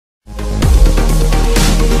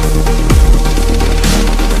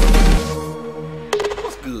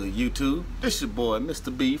YouTube? This your boy,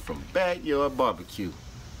 Mr. B from Backyard BBQ.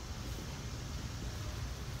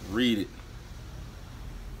 Read it.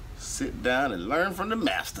 Sit down and learn from the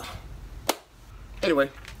master. Anyway,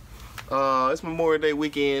 it's Memorial Day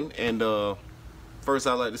weekend, and first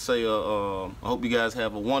I'd like to say I hope you guys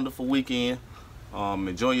have a wonderful weekend.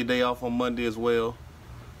 Enjoy your day off on Monday as well.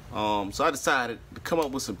 So I decided to come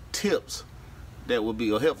up with some tips that would be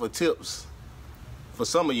helpful tips for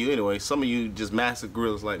some of you anyway. Some of you just master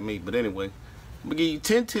grillers like me, but anyway, I'm gonna give you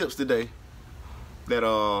 10 tips today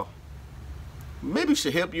that maybe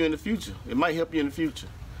should help you in the future. It might help you in the future.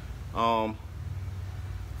 I'm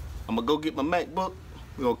gonna go get my MacBook.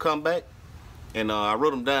 We're gonna come back, and I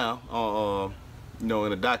wrote them down you know,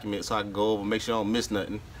 in a document so I can go over, make sure I don't miss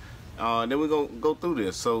nothing. Then we're gonna go through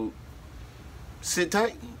this, so sit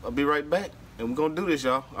tight. I'll be right back, and we're gonna do this,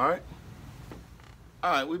 y'all. All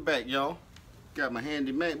right, we back, y'all. Got my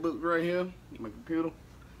handy MacBook right here, my computer.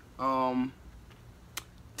 10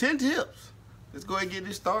 tips. Let's go ahead and get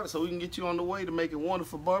this started so we can get you on the way to make a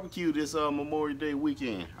wonderful barbecue this Memorial Day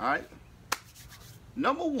weekend. All right.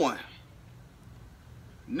 Number 1,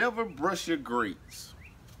 never brush your grates.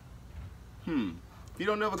 If you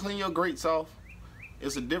don't ever clean your grates off,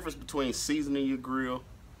 it's a difference between seasoning your grill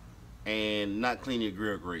and not cleaning your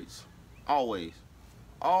grill grates. Always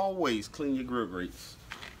clean your grill grates.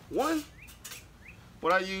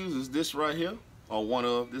 What I use is this right here,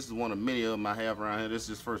 or this is one of many of them I have around here. This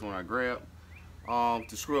is the first one I grabbed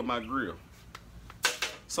to screw up my grill.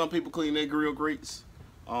 Some people clean their grill grates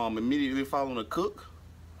immediately following a cook.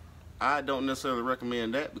 I don't necessarily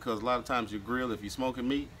recommend that, because a lot of times your grill, if you're smoking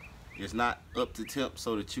meat, it's not up to temp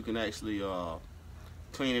so that you can actually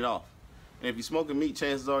clean it off. And if you're smoking meat,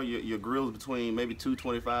 chances are your grill is between maybe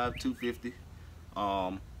 225, 250,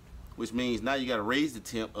 which means now you got to raise the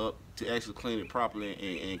temp up to actually clean it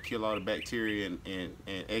properly and kill all the bacteria and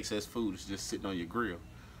excess food that's just sitting on your grill.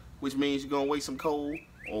 Which means you're gonna waste some coal,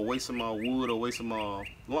 or waste some wood, or waste some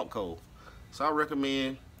lump coal. So I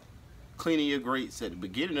recommend cleaning your grates at the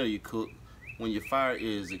beginning of your cook when your fire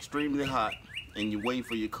is extremely hot and you're waiting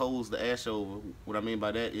for your coals to ash over. What I mean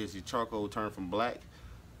by that is your charcoal turn from black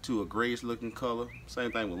to a grayish looking color.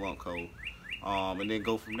 Same thing with lump coal. And then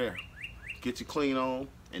go from there. Get your clean on,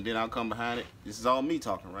 and then I'll come behind it. This is all me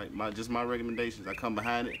talking, right? Just my recommendations. I come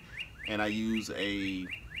behind it and I use a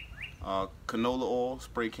canola oil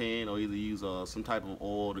spray can, or either use some type of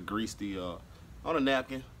oil to grease the on a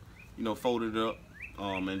napkin, you know, fold it up,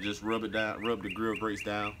 and just rub it down, rub the grill grates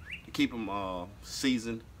down to keep them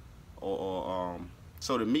seasoned, or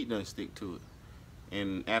so the meat doesn't stick to it.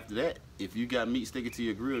 And after that, if you got meat sticking to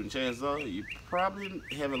your grill, and chances are you probably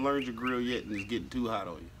haven't learned your grill yet and it's getting too hot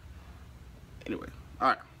on you. Anyway, all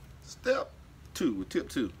right, tip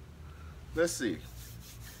 2. Let's see.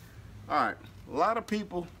 All right, a lot of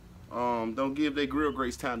people don't give their grill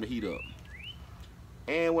grates time to heat up.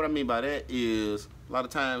 And what I mean by that is, a lot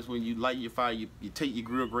of times when you light your fire, you take your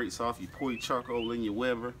grill grates off, you pour your charcoal in your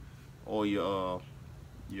Weber, or your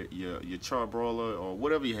char broiler, or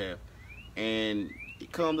whatever you have, and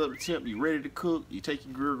it comes up to temp, you're ready to cook, you take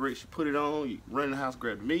your grill grates, you put it on, you run in the house,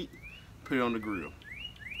 grab the meat, put it on the grill.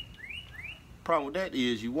 Problem with that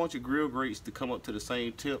is you want your grill grates to come up to the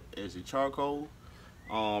same temp as your charcoal.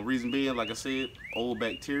 Reason being, like I said, old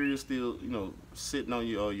bacteria still, you know, sitting on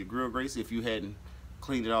your grill grates if you hadn't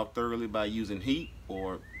cleaned it off thoroughly by using heat,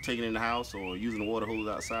 or taking it in the house, or using the water hose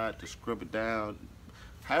outside to scrub it down.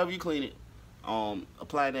 However you clean it,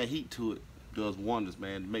 apply that heat to it does wonders,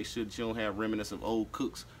 man, to make sure that you don't have remnants of old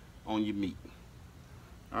cooks on your meat.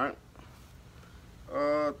 All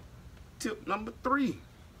right. Tip number 3.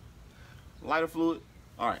 Lighter fluid.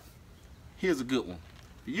 All right, here's a good one.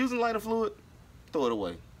 If you're using lighter fluid, throw it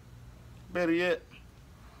away. Better yet,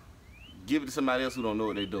 give it to somebody else who don't know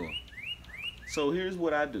what they're doing. So here's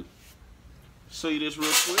what I do. Show you this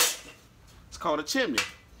real quick. It's called a chimney.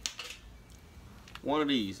 One of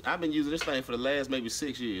these. I've been using this thing for the last maybe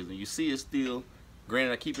 6 years, and you see it still.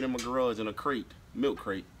 Granted, I keep it in my garage in a crate, milk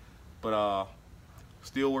crate, but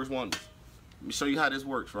still works wonders. Let me show you how this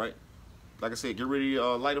works, right? Like I said, get rid of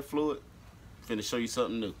your lighter fluid. Finna show you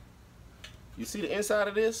something new. You see the inside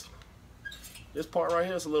of this? This part right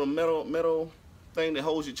here is a little metal thing that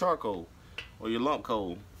holds your charcoal or your lump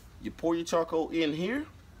coal. You pour your charcoal in here.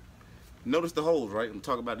 Notice the holes, right? I'm gonna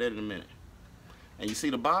talk about that in a minute. And you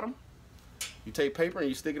see the bottom? You take paper and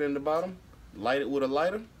you stick it in the bottom. Light it with a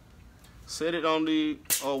lighter. Set it on the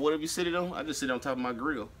whatever you sit it on. I just sit it on top of my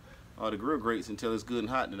grill, the grill grates, until it's good and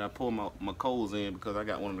hot. Then I pull my coals in, because I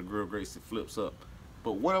got one of the grill grates that flips up.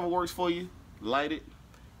 But whatever works for you, light it,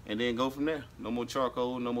 and then go from there. No more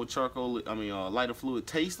charcoal, lighter fluid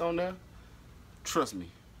taste on there. Trust me,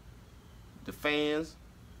 the fans,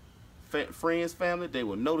 friends, family, they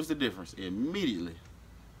will notice the difference immediately.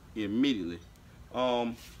 Immediately.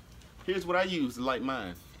 Here's what I use to light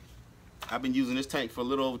mine. I've been using this tank for a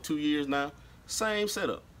little over 2 years now. Same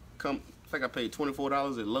setup. I think I paid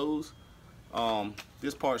 $24 at Lowe's.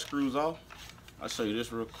 This part screws off. I'll show you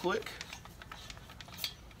this real quick.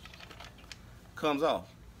 Comes off.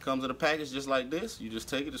 Comes in a package just like this. You just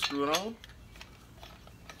take it and screw it on.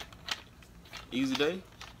 Easy day.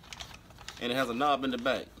 And it has a knob in the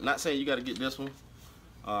back. Not saying you got to get this one,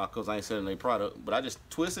 because I ain't selling any product, but I just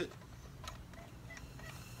twist it.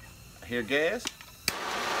 I hear gas.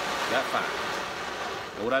 Got fire.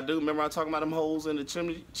 And what I do, remember I talking about them holes in the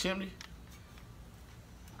chimney?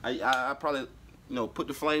 I probably, you know, put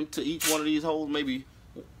the flame to each one of these holes, maybe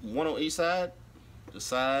one on each side,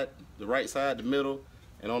 the right side, the middle,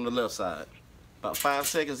 and on the left side. About 5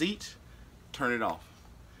 seconds each, turn it off.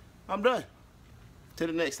 I'm done. Till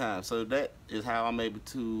the next time. So that is how I'm able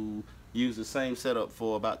to use the same setup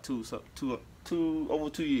for about over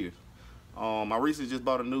 2 years. I recently just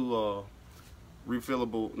bought a new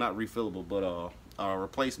refillable, not refillable, but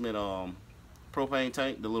replacement propane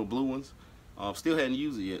tank, the little blue ones. Still hadn't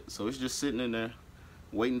used it yet, so it's just sitting in there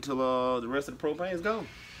waiting until the rest of the propane is gone.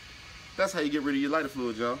 That's how you get rid of your lighter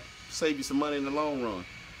fluid, y'all. Save you some money in the long run.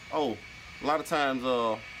 Oh, a lot of times,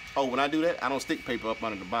 when I do that, I don't stick paper up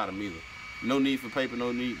under the bottom either. No need for paper,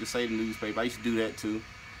 no need to save the newspaper. I used to do that too.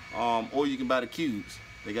 Or you can buy the cubes.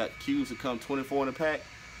 They got cubes that come 24 in a pack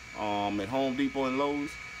at Home Depot and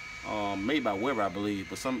Lowe's. Made by Weber, I believe,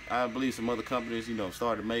 but I believe some other companies, you know,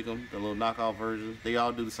 started to make them, the little knockoff versions. They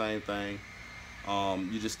all do the same thing.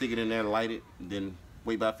 You just stick it in there, light it, then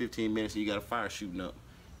wait about 15 minutes and you got a fire shooting up.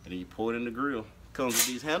 And then you pour it in the grill. Comes with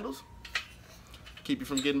these handles. Keep you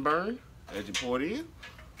from getting burned as you pour it in.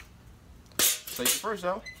 Safety first,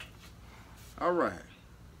 y'all. All right.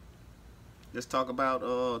 Let's talk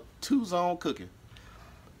about two-zone cooking.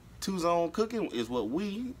 Two-zone cooking is what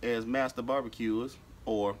we, as master barbecuers,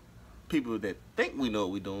 or people that think we know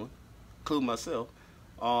what we're doing, including myself,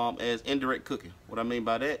 as indirect cooking. What I mean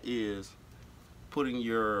by that is putting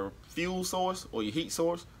your fuel source or your heat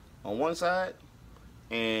source on one side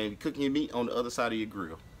and cooking your meat on the other side of your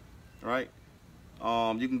grill. Right?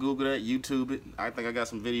 You can Google that, YouTube it. I think I got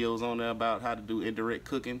some videos on there about how to do indirect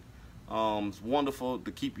cooking. It's wonderful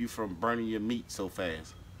to keep you from burning your meat so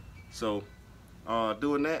fast. So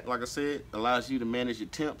doing that, like I said, allows you to manage your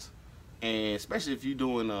temps, and especially if you're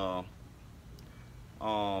doing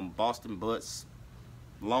Boston butts,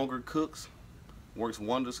 longer cooks, works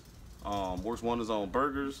wonders. Works wonders on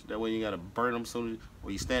burgers. That way you gotta burn them soon, or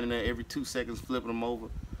you're standing there every 2 seconds flipping them over.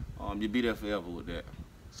 You'll be there forever with that.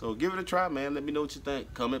 So give it a try, man. Let me know what you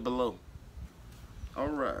think. Comment below. All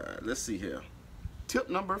right, let's see here. Tip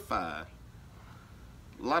number 5.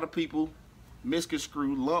 A lot of people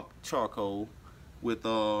misconstrue lump charcoal with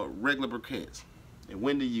regular briquettes and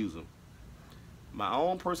when to use them. My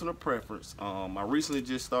own personal preference, I recently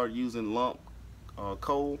just started using lump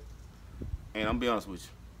coal, and I'm gonna be honest with you,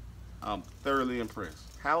 I'm thoroughly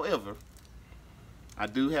impressed. However, I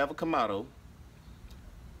do have a Kamado.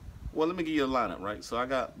 Well, let me give you a lineup, right? So I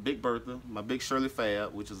got Big Bertha, my Big Shirley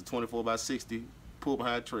Fab, which is a 24x60 pull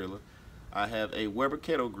behind trailer. I have a Weber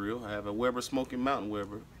kettle grill. I have a Weber Smoky Mountain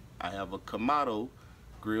Weber. I have a Kamado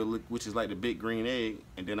grill, which is like the big green egg,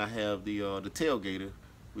 and then I have the tailgater,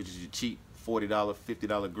 which is your cheap $40,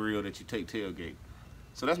 $50 grill that you take tailgate.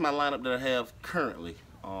 So that's my lineup that I have currently.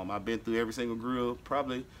 I've been through every single grill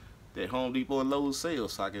probably that Home Depot and Lowe's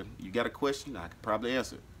sells, so you got a question, I could probably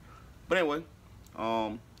answer it. But anyway,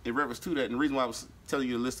 in reference to that, and the reason why I was telling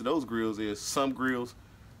you the list of those grills is some grills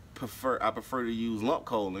I prefer to use lump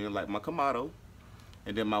coal in, like my Kamado,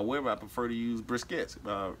 and then my Weber I prefer to use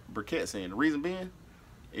briquettes in. The reason being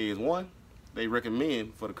is, one, they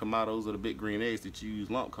recommend for the Kamados or the big green eggs that you use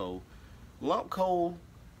lump coal. Lump coal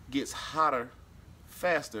gets hotter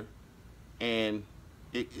faster, and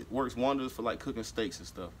it works wonders for like cooking steaks and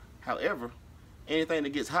stuff. However, anything that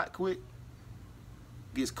gets hot quick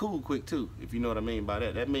gets cool quick too, if you know what I mean by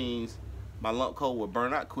that. That means my lump coal will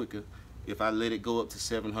burn out quicker if I let it go up to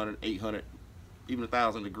 700, 800, even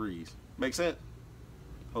 1,000 degrees. Make sense?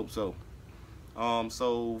 Hope so.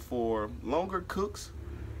 So for longer cooks,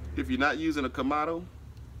 if you're not using a Kamado,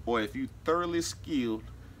 or if you're thoroughly skilled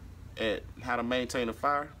at how to maintain a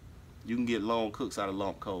fire, you can get long cooks out of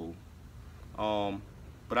lump coal.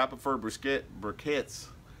 But I prefer briquettes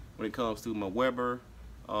when it comes to my Weber,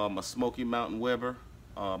 my Smoky Mountain Weber,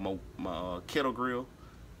 my kettle grill,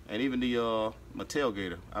 and even the my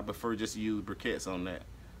tailgater. I prefer just to use briquettes on that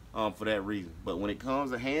for that reason. But when it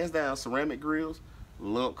comes to hands down ceramic grills,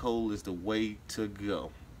 lump coal is the way to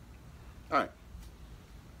go. All right,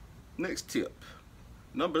 next tip,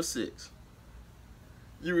 number 6.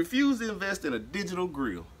 You refuse to invest in a digital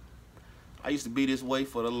grill. I used to be this way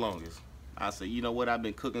for the longest. I said, you know what, I've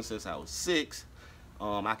been cooking since I was 6.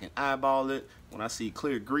 I can eyeball it. When I see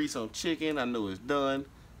clear grease on chicken, I know it's done.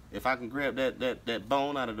 If I can grab that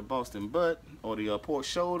bone out of the Boston butt or the pork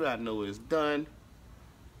shoulder, I know it's done.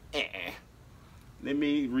 Let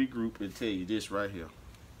me regroup and tell you this right here.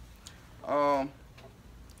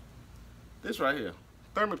 This right here,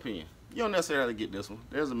 Thermopen. You don't necessarily get this one.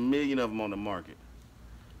 There's a million of them on the market.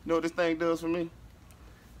 You know what this thing does for me?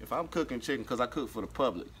 If I'm cooking chicken, because I cook for the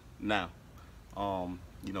public now,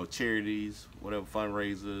 you know, charities, whatever,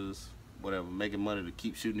 fundraisers, whatever, making money to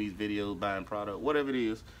keep shooting these videos, buying product, whatever it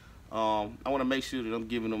is, I want to make sure that I'm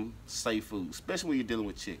giving them safe food, especially when you're dealing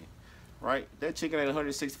with chicken, right? That chicken at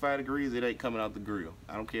 165 degrees, it ain't coming out the grill.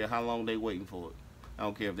 I don't care how long they waiting for it. I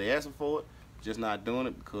don't care if they asking for it, just not doing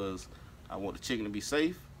it because I want the chicken to be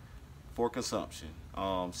safe for consumption.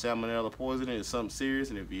 Salmonella poisoning is something serious,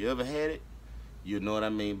 and if you ever had it, you know what I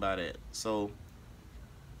mean by that. So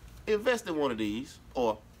invest in one of these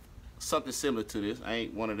or something similar to this. I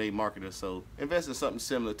ain't one of their marketers, so invest in something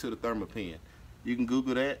similar to the Thermopen. You can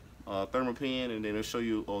Google that, Thermopen, and then it'll show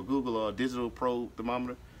you, or Google a digital probe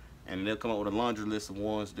thermometer, and they'll come up with a laundry list of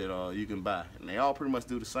ones that you can buy. And they all pretty much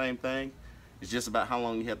do the same thing. It's just about how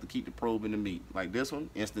long you have to keep the probe in the meat. Like this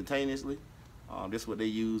one, instantaneously. This is what they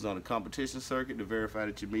use on the competition circuit to verify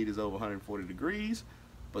that your meat is over 140 degrees.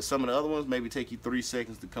 But some of the other ones maybe take you 3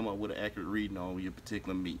 seconds to come up with an accurate reading on your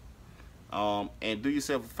particular meat. And do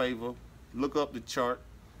yourself a favor, look up the chart.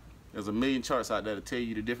 There's a million charts out there to tell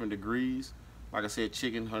you the different degrees. Like I said,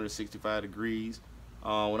 chicken, 165 degrees.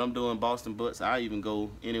 When I'm doing Boston butts, I even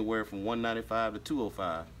go anywhere from 195 to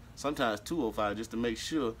 205. Sometimes 205, just to make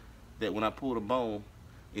sure that when I pull the bone,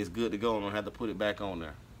 it's good to go and I don't have to put it back on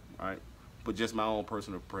there. All right, but just my own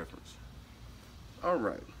personal preference. All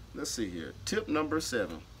right, let's see here. Tip number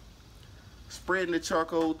 7, spreading the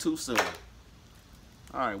charcoal too soon.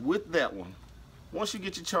 All right, with that one, once you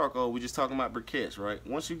get your charcoal, we're just talking about briquettes, right?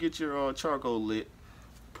 Once you get your charcoal lit,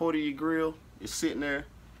 pour it in your grill, it's sitting there,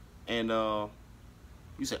 and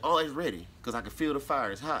you say, oh, it's ready, because I can feel the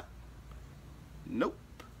fire, it's hot. Nope.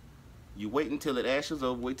 You wait until it ashes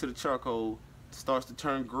over, wait till the charcoal starts to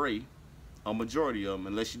turn gray, a majority of them,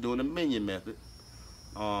 unless you're doing the minion method,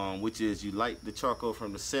 which is you light the charcoal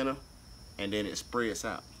from the center, and then it spreads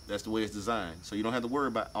out. That's the way it's designed. So you don't have to worry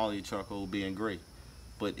about all your charcoal being gray.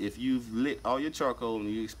 But if you've lit all your charcoal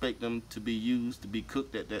and you expect them to be used, to be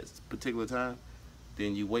cooked at that particular time,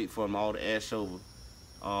 then you wait for them all to ash over.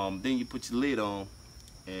 Then you put your lid on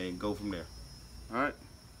and go from there. All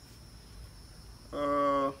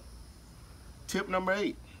right. Tip number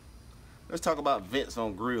 8. Let's talk about vents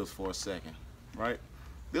on grills for a second, right?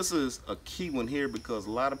 This is a key one here because a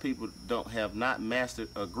lot of people have not mastered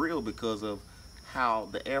a grill because of how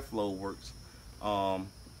the airflow works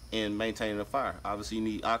in maintaining a fire. Obviously, you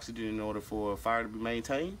need oxygen in order for a fire to be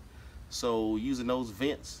maintained. So using those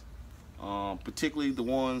vents, particularly the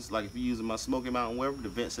ones like if you're using my Smoky Mountain Weber, the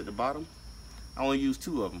vents at the bottom, I only use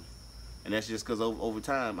 2 of them, and that's just because over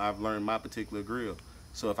time I've learned my particular grill.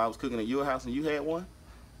 So if I was cooking at your house and you had one,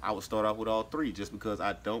 I would start off with all 3 just because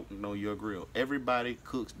I don't know your grill. Everybody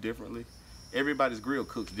cooks differently. Everybody's grill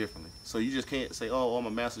cooks differently. So you just can't say, oh, I'm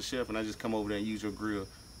a master chef and I just come over there and use your grill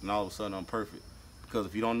and all of a sudden I'm perfect. Because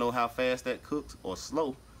if you don't know how fast that cooks or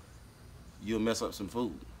slow, you'll mess up some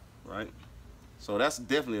food, right? So that's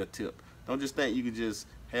definitely a tip. Don't just think you can just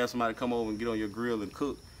have somebody come over and get on your grill and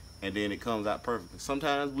cook and then it comes out perfectly.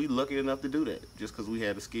 Sometimes we lucky enough to do that just because we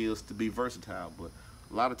have the skills to be versatile. But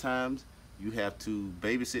a lot of times you have to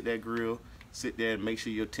babysit that grill, sit there and make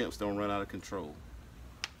sure your temps don't run out of control.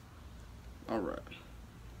 All right.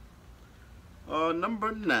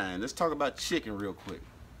 Number 9, let's talk about chicken real quick.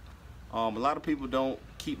 A lot of people don't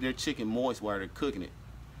keep their chicken moist while they're cooking it,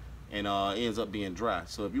 and ends up being dry.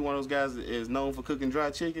 So if you're one of those guys that is known for cooking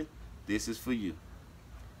dry chicken, this is for you.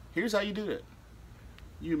 Here's how you do that.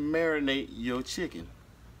 You marinate your chicken.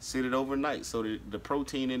 Sit it overnight so that the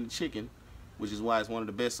protein in the chicken, which is why it's one of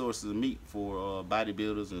the best sources of meat for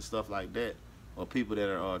bodybuilders and stuff like that, or people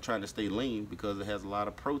that are trying to stay lean, because it has a lot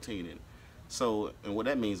of protein in it. So, and what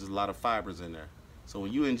that means is a lot of fibers in there. So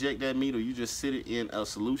when you inject that meat or you just sit it in a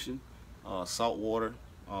solution, salt water,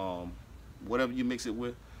 whatever you mix it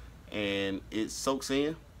with, and it soaks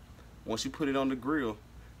in, once you put it on the grill,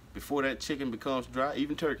 before that chicken becomes dry,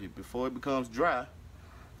 even turkey, before it becomes dry,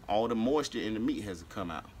 all the moisture in the meat has to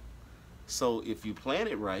come out. So if you plan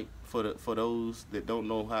it right, for those that don't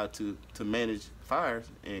know how to manage fires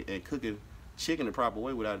and cooking chicken the proper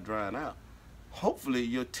way without it drying out, hopefully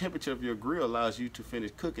your temperature of your grill allows you to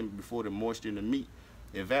finish cooking before the moisture in the meat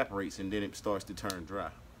evaporates and then it starts to turn dry.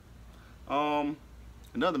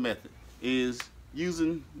 Another method is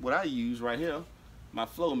using what I use right here, my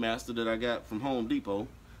Flow Master that I got from Home Depot.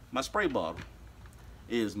 My spray bottle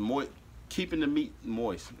is keeping the meat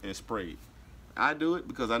moist and sprayed. I do it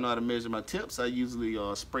because I know how to measure my temps. I usually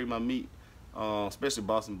spray my meat, especially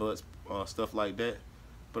Boston butts, stuff like that.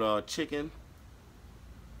 But chicken,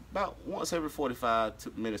 about once every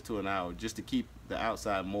 45 minutes to an hour, just to keep the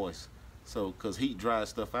outside moist. So, because heat dries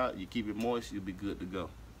stuff out, you keep it moist, you'll be good to go.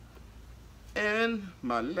 And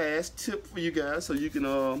my last tip for you guys, so you can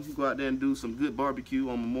go out there and do some good barbecue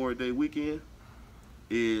on Memorial Day weekend,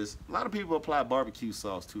 is a lot of people apply barbecue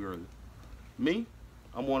sauce too early. Me,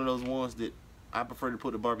 I'm one of those ones that I prefer to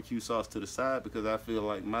put the barbecue sauce to the side because I feel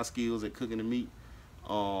like my skills at cooking the meat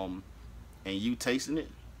and you tasting it,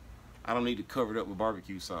 I don't need to cover it up with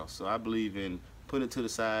barbecue sauce. So I believe in putting it to the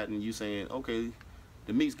side and you saying, okay,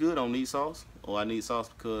 the meat's good, I don't need sauce, or I need sauce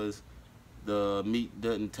because the meat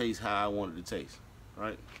doesn't taste how I want it to taste,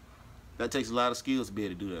 right? That takes a lot of skills to be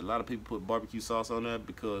able to do that. A lot of people put barbecue sauce on there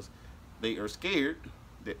because they are scared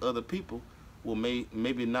that other people will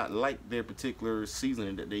maybe not like their particular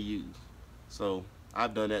seasoning that they use. So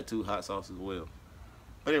I've done that too, hot sauce as well.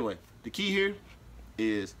 But anyway, the key here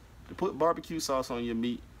is to put barbecue sauce on your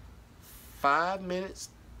meat 5 minutes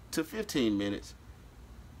to 15 minutes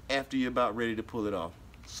after you're about ready to pull it off.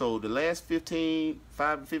 So the last 5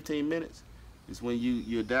 to 15 minutes is when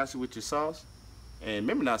you douse it with your sauce. And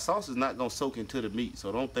remember now, sauce is not gonna soak into the meat,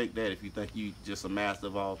 so don't think that if you think you just a master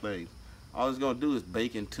of all things. All it's gonna do is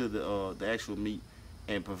bake into the actual meat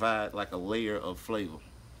and provide like a layer of flavor.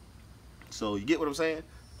 So you get what I'm saying?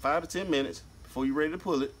 5 to 10 minutes before you're ready to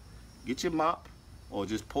pull it, get your mop or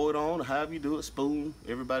just pour it on, however you do it, spoon.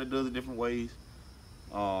 Everybody does it different ways.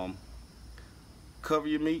 Cover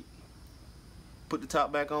your meat, put the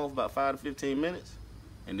top back on for about 5 to 15 minutes,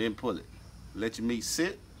 and then pull it. Let your meat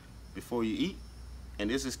sit before you eat, and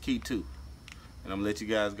this is key too. And I'm gonna let you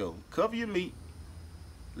guys go. Cover your meat,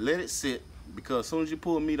 let it sit, because as soon as you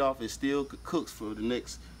pull meat off, it still cooks for the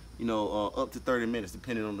next, up to 30 minutes,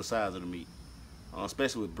 depending on the size of the meat,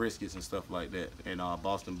 especially with briskets and stuff like that, and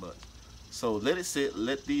Boston butts. So let it sit,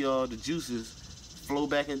 let the juices flow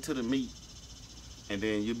back into the meat, and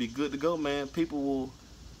then you'll be good to go, man. People will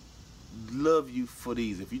love you for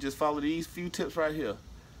these. If you just follow these few tips right here,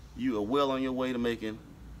 you are well on your way to making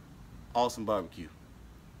awesome barbecue.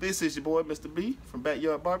 This is your boy, Mr. B from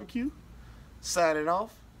Backyard BBQ, signing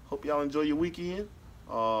off. Hope y'all enjoy your weekend.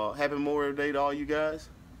 Happy Memorial Day to all you guys.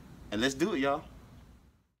 And let's do it, y'all.